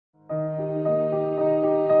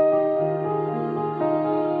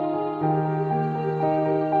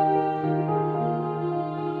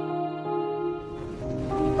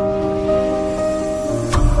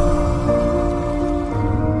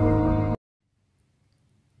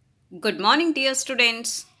Good morning, dear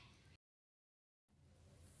students.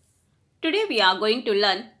 Today we are going to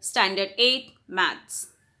learn Standard 8 Maths.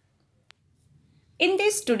 In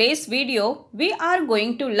this today's video, we are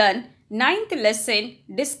going to learn 9th lesson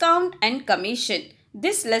Discount and Commission.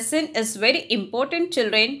 This lesson is very important,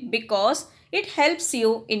 children, because it helps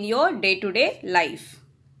you in your day-to-day life.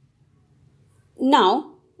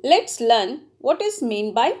 Now, let's learn what is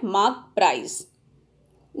meant by marked price.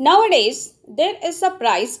 Nowadays, there is a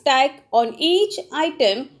price tag on each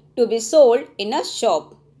item to be sold in a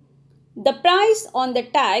shop. The price on the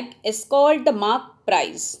tag is called the marked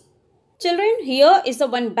price. Children, here is the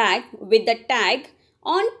one bag with the tag.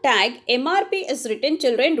 On tag, MRP is written,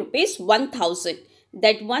 children, rupees 1000.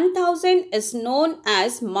 That 1000 is known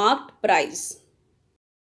as marked price.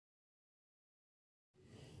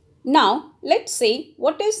 Now, let's see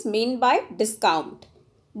what is meant by discount.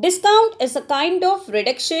 Discount is a kind of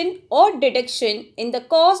reduction or deduction in the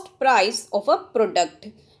cost price of a product.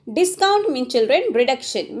 Discount means, children,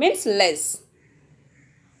 reduction means less.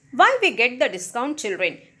 Why we get the discount,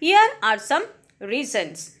 children? Here are some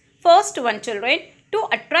reasons. First one, children, to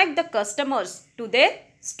attract the customers to their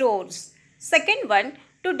stores. Second one,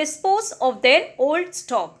 to dispose of their old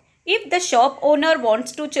stock. If the shop owner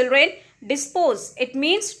wants to, children, dispose, it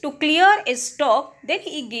means to clear his stock, then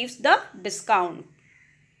he gives the discount.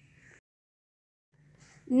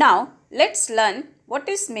 Now, let's learn what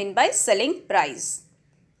is meant by selling price.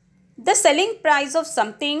 The selling price of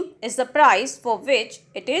something is the price for which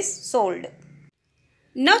it is sold.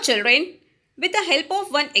 Now, children, with the help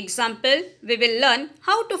of one example, we will learn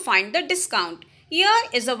how to find the discount. Here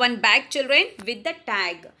is a one bag, children, with the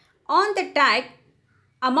tag. On the tag,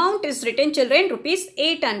 amount is written, children, rupees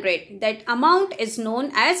 800. That amount is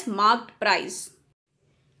known as marked price.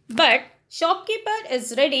 But shopkeeper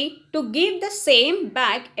is ready to give the same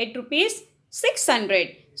bag at rupees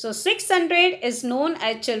 600. So 600 is known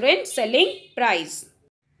as, children, selling price.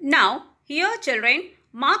 Now here, children,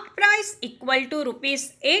 marked price equal to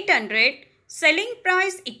rupees 800, selling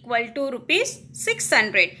price equal to rupees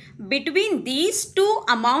 600. Between these two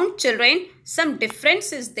amount, children, some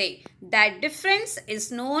difference is there. That difference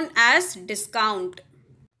is known as discount.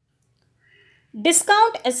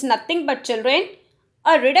 Discount is nothing but, children,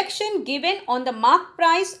 a reduction given on the marked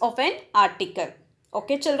price of an article.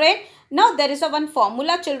 Okay, children. Now there is a one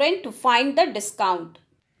formula, children, to find the discount.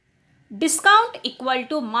 Discount equal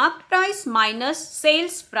to marked price minus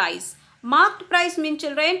sales price. Marked price means,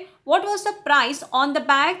 children, what was the price on the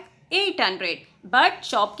bag? 800. But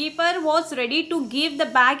shopkeeper was ready to give the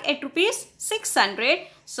bag at rupees 600.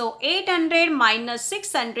 So 800 minus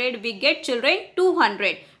 600, we get, children,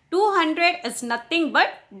 200. 200 is nothing but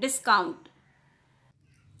discount.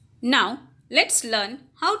 Now, let's learn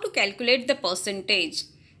how to calculate the percentage.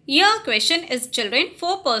 Here question is, children,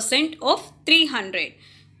 4% of 300.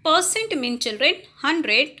 Percent means, children,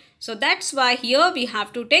 100. So that's why here we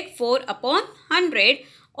have to take 4 upon 100.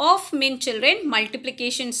 Of means, children,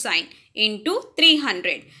 multiplication sign into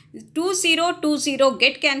 300. 20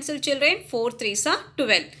 get cancelled, children. 4 3s are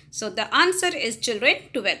 12. So the answer is, children,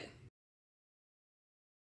 12.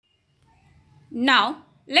 Now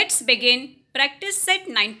let's begin practice set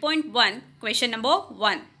 9.1, question number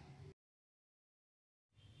 1.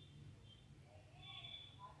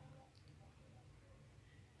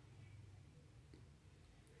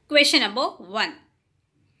 Question number 1.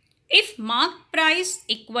 If marked price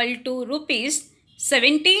equal to rupees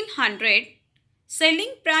 1700,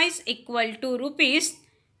 selling price equal to rupees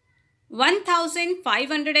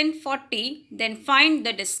 1540, then find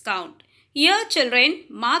the discount. Here, children,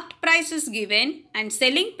 marked price is given and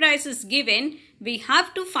selling price is given. We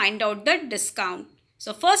have to find out the discount.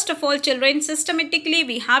 So first of all, children, systematically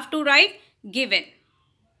we have to write given.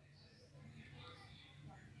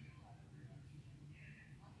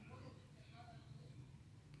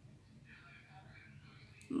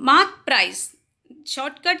 Marked price,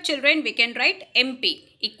 shortcut, children, we can write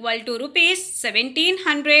MP equal to rupees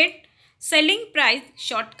 1700. Selling price,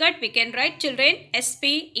 shortcut, we can write, children,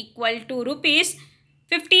 SP equal to rupees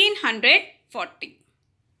 1540.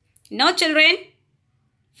 Now, children,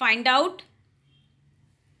 find out.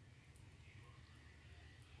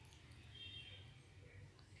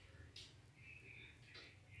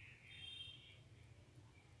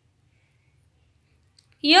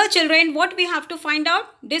 Here, children, what we have to find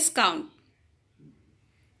out? Discount.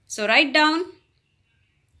 So write down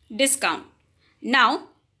discount. Now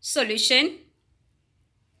solution.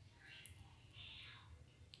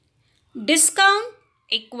 Discount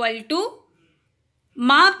equal to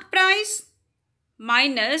marked price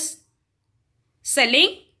minus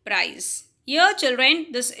selling price. Here, children,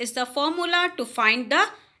 this is the formula to find the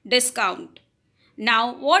discount.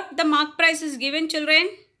 Now what the mark price is given, children?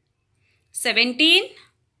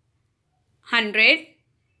 1700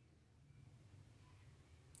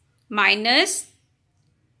 minus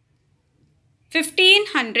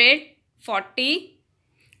 1540.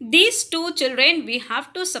 These two, children, we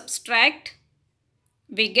have to subtract.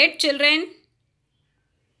 We get, children,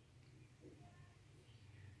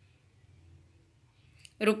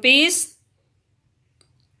 rupees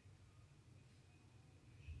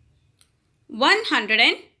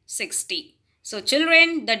 160. So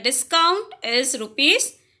children, the discount is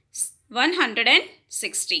rupees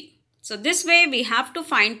 160. So this way we have to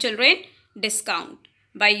find, children, discount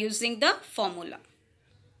by using the formula.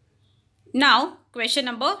 Now question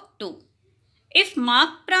number 2. If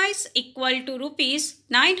mark price equal to rupees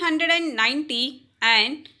 990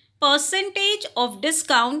 and percentage of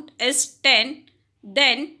discount is 10,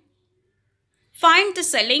 then find the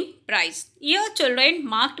selling price. Here, children,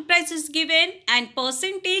 marked price is given and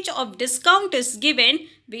percentage of discount is given.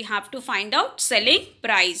 We have to find out selling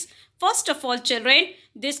price. First of all, children,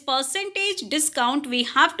 this percentage discount we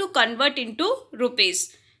have to convert into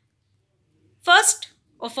rupees. First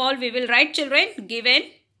of all, we will write, children,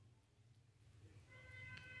 given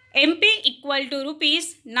MP equal to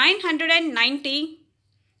rupees 990,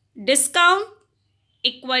 discount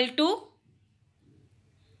equal to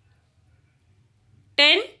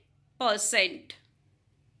 10%.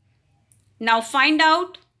 Now find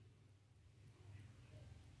out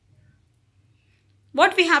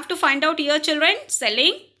what we have to find out here, children.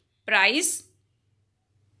 Selling price.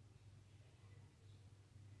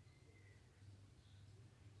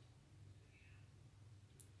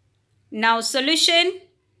 Now solution.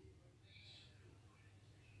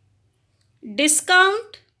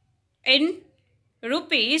 Discount in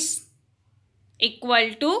rupees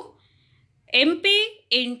equal to MP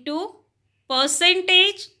into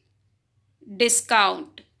percentage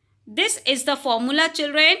discount. This is the formula,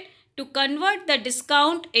 children, to convert the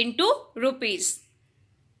discount into rupees.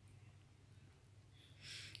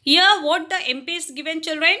 Here what the MP is given,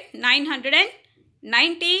 children?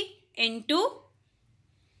 990 into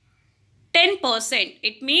 10%.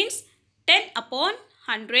 It means 10 upon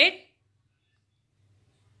 100.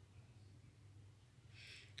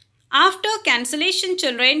 After cancellation,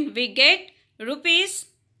 children, we get rupees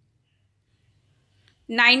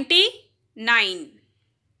 99.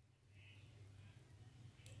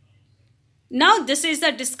 Now this is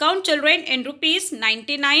the discount, children, in rupees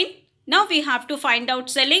 99. Now we have to find out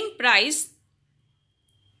selling price.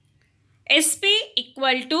 SP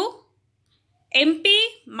equal to MP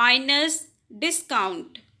minus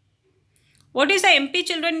discount. What is the MP,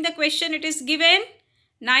 children, in the question? It is given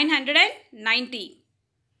 990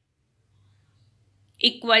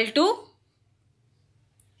 equal to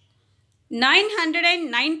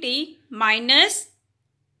 990 minus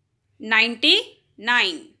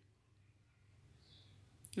 99.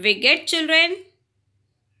 We get, children,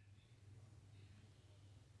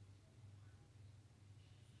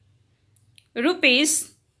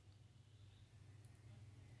 rupees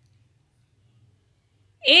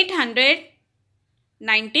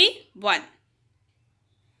 891.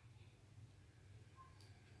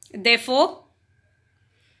 Therefore,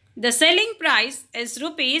 the selling price is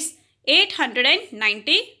rupees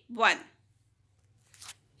 891.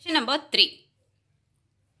 Question number 3.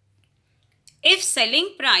 If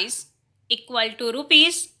selling price equal to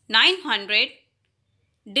rupees 900,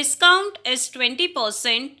 discount is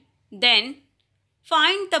 20%, then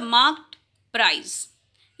find the marked price.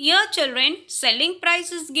 Here, children, selling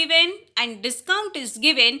price is given and discount is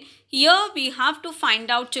given. Here we have to find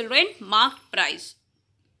out, children, marked price.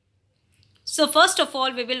 So first of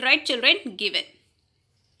all, we will write, children, given.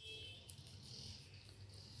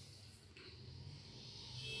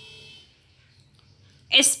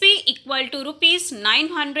 SP equal to rupees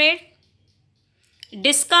 900.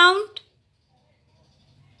 Discount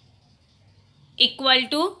equal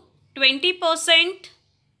to 20%.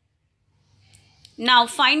 Now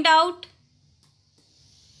find out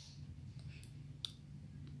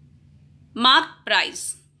marked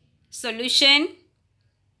price. Solution.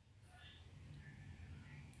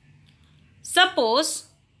 Suppose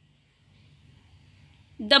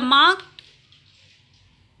the marked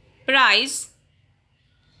price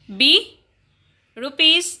be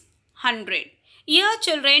rupees 100. Here,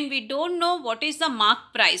 children, we don't know what is the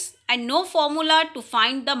marked price and no formula to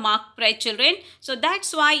find the marked price, children. So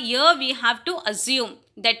that's why here we have to assume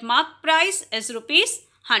that marked price is rupees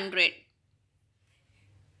 100.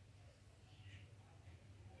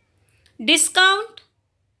 Discount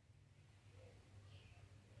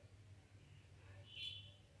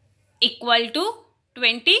equal to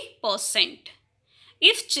 20%.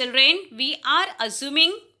 If children, we are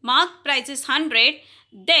assuming mark price is 100,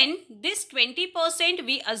 then this 20%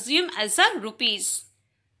 we assume as a rupees.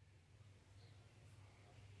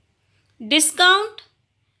 Discount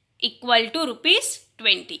equal to rupees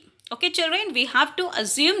 20. Okay children, we have to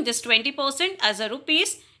assume this 20% as a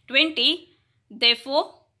rupees 20.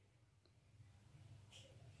 Therefore,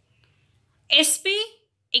 SP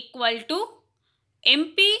equal to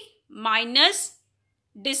MP minus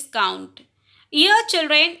discount. Here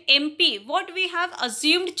children, MP, what we have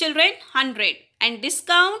assumed children? 100. And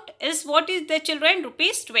discount is what is the children?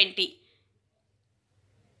 Rupees 20.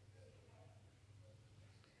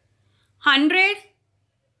 100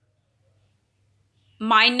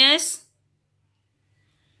 minus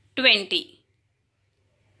 20.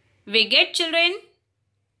 We get children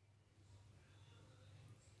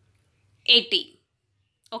 80.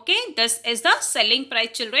 Okay, this is the selling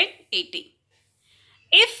price children, 80.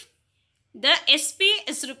 If the SP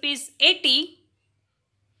is rupees 80,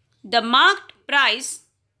 the marked price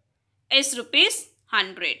is rupees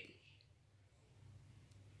 100.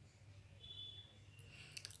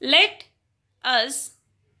 Let us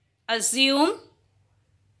assume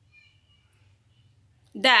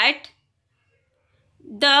that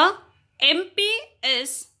the MP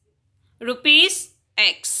is rupees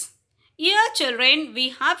X. Here children, we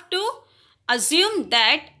have to assume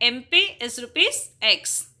that MP is rupees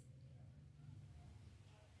X.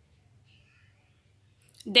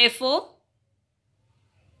 Therefore,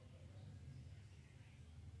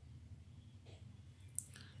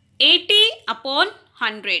 $80 upon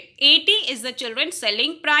 100. 80 is the children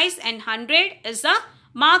selling price and 100 is the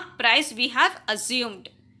marked price we have assumed.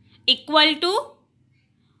 Equal to,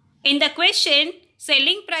 in the question,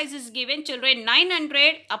 selling price is given children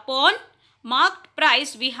 900 upon marked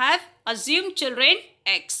price we have assumed children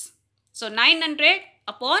X. So 900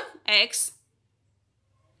 upon X.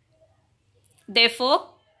 Therefore,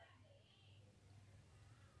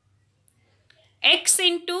 X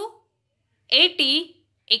into 80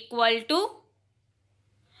 equal to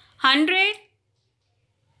 100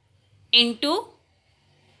 into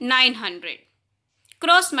 900.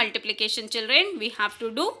 Cross multiplication children, we have to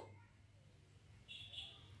do.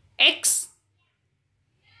 X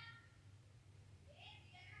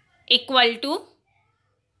equal to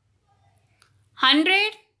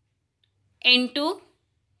 100 into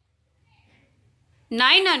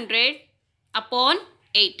 900 upon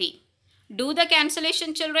 80. Do the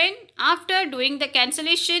cancellation children. After doing the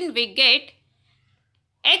cancellation, we get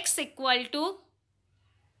X equal to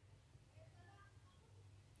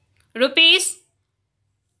rupees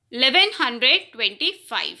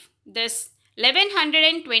 1125. This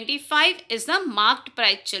 1125 is the marked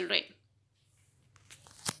price children.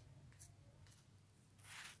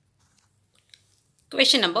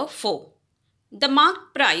 Question number 4. The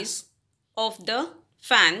marked price of the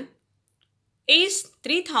fan is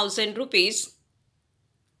 3000 rupees.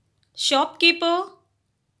 Shopkeeper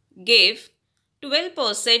gave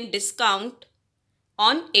 12% discount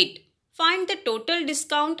on it. Find the total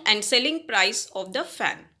discount and selling price of the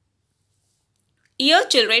fan. Here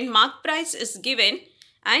children, marked price is given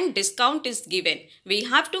and discount is given. We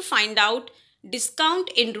have to find out discount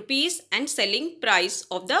in rupees and selling price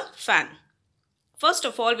of the fan. First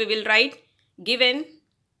of all, we will write given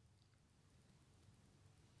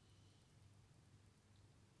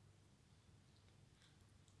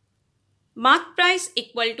marked price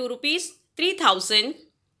equal to rupees 3000,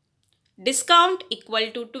 discount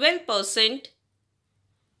equal to 12%.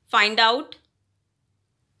 Find out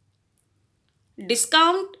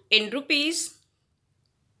discount in rupees,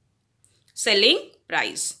 selling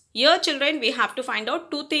price. Here children, we have to find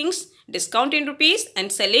out two things, discount in rupees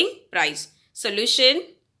and selling price. Solution: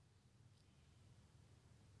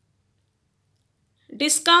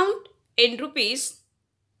 discount in rupees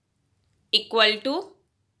equal to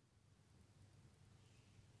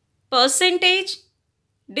percentage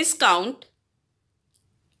discount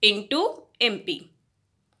into MP.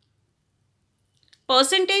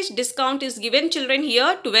 Percentage discount is given children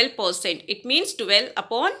here 12%. It means 12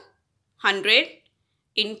 upon 100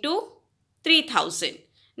 into 3000.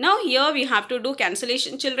 Now here we have to do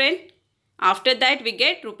cancellation children. After that we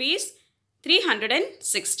get rupees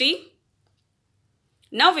 360.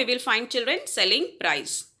 Now we will find children selling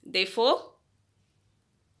price. Therefore,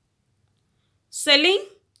 selling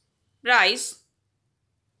price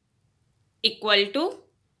equal to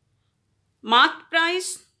marked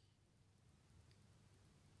price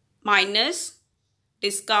minus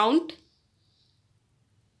discount.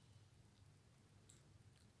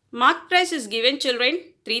 Marked price is given children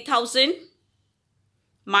 3000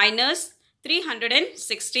 minus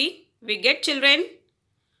 360. We get children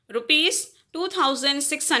rupees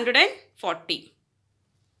 2640.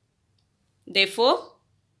 Therefore,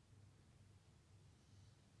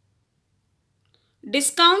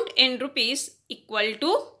 discount in rupees equal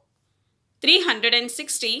to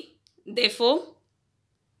 360. Therefore,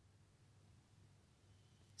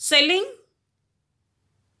 selling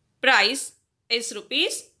price is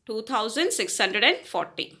rupees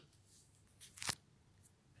 2640.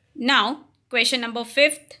 Now, question number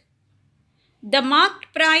 5th. The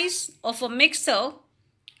marked price of a mixer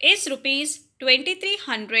is rupees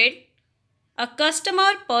 2300. A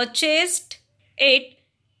customer purchased it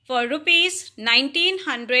for rupees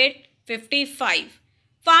 1955.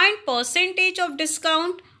 Find percentage of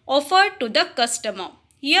discount offered to the customer.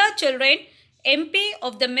 Here children, MP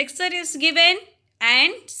of the mixer is given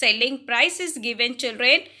and selling price is given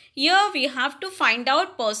children. Here we have to find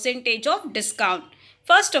out percentage of discount.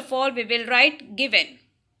 First of all, we will write given.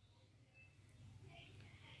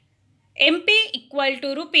 MP equal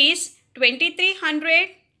to rupees 2300.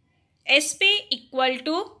 SP equal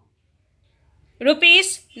to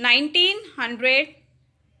rupees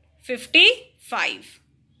 1955.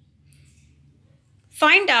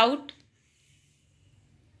 Find out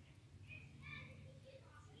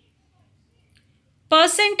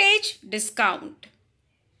percentage discount.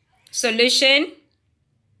 Solution.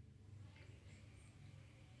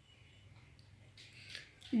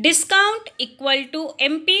 Discount equal to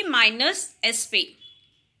MP minus SP.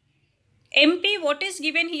 MP, what is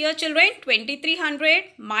given here children?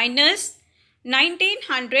 2300 minus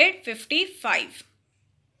 1955.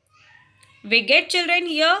 We get children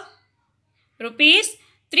here rupees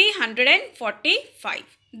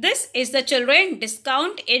 345. This is the children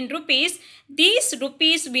discount in rupees. These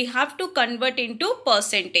rupees we have to convert into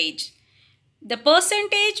percentage. The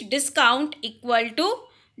percentage discount equal to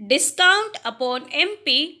discount upon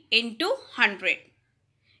MP into 100.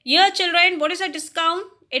 Here children, what is the discount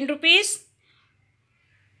in rupees?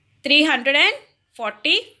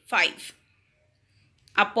 345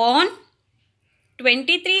 upon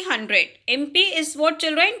 2300. MP is what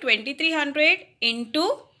children? 2300 into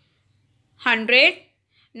 100.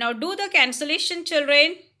 Now do the cancellation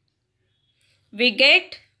children. We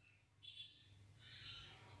get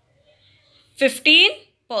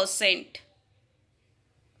 15%.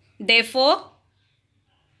 Therefore,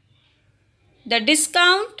 the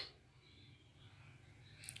discount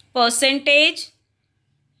percentage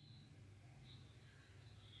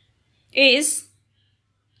is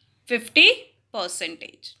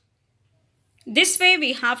 50%. This way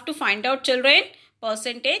we have to find out children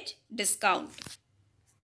percentage discount.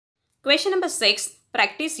 Question number 6,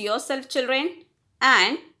 practice yourself children,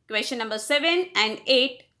 and question number 7 and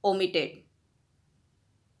 8 omitted.